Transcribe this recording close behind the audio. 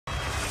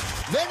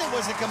Then it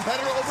was a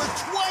competitor over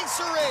twice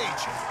her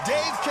age,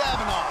 Dave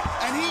Cavanagh,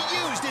 and he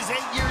used his 8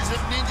 years of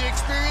ninja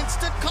experience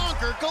to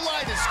conquer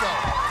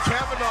Kaleidoscope.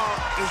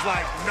 Cavanagh is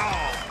like, no,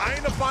 I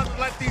ain't about to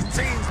let these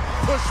teams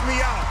push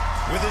me out.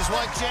 With his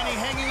wife Jenny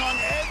hanging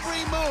on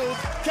every move,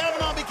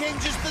 Cavanagh became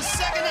just the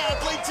second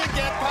athlete to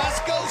get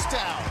past Ghost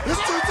Town. This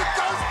dude's a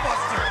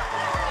Ghostbuster.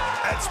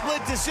 At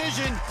split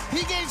decision,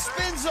 he gave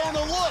Spin Zone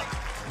a look,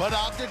 but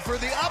opted for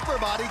the upper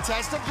body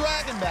test of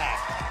Dragon Back.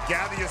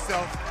 Gather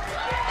yourself.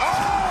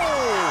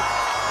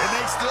 Oh! It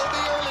may still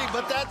be early,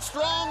 but that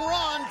strong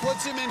run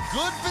puts him in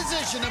good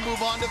position to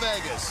move on to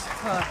Vegas.